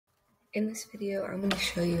In this video, I'm going to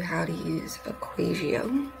show you how to use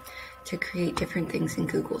Equatio to create different things in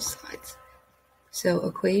Google Slides. So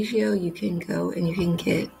Equatio, you can go and you can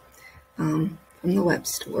get from the web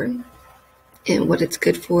store. And what it's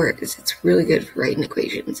good for is it's really good for writing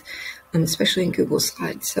equations, especially in Google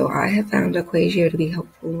Slides. So I have found Equatio to be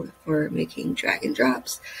helpful for making drag and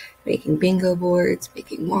drops, making bingo boards,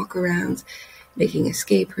 making walk-arounds, making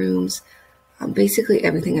escape rooms, basically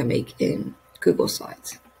everything I make in Google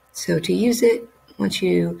Slides. So to use it, once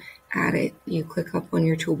you add it, you click up on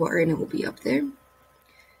your toolbar and it will be up there.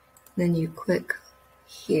 Then you click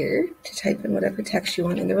here to type in whatever text you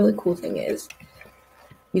want. And the really cool thing is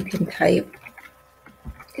you can type,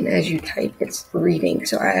 and as you type, it's reading.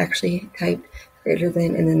 So I actually typed greater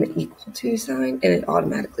than and then the equal to sign, and it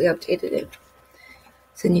automatically updated it.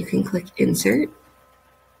 So then you can click insert.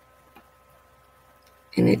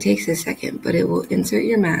 And it takes a second, but it will insert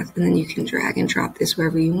your math, and then you can drag and drop this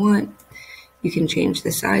wherever you want. You can change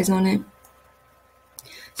the size on it.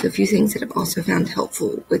 So a few things that I've also found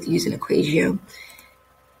helpful with using Equatio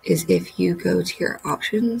is if you go to your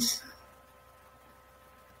options,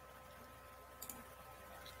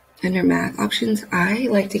 under math options, I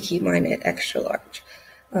like to keep mine at extra large.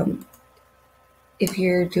 If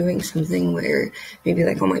you're doing something where maybe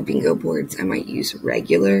like on my bingo boards, I might use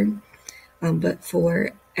regular. But for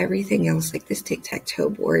everything else, like this tic-tac-toe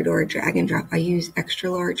board or a drag and drop, I use extra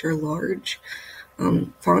large or large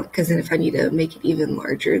font, because then if I need to make it even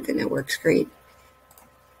larger, then it works great.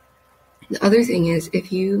 The other thing is,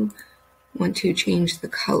 if you want to change the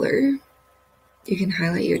color, you can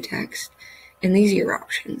highlight your text, and these are your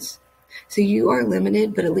options. So you are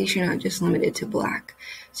limited, but at least you're not just limited to black.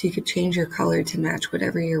 So you could change your color to match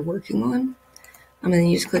whatever you're working on. And then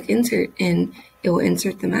you just click insert and it will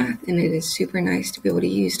insert the math, and it is super nice to be able to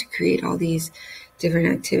use to create all these different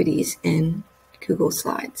activities in Google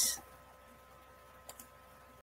Slides.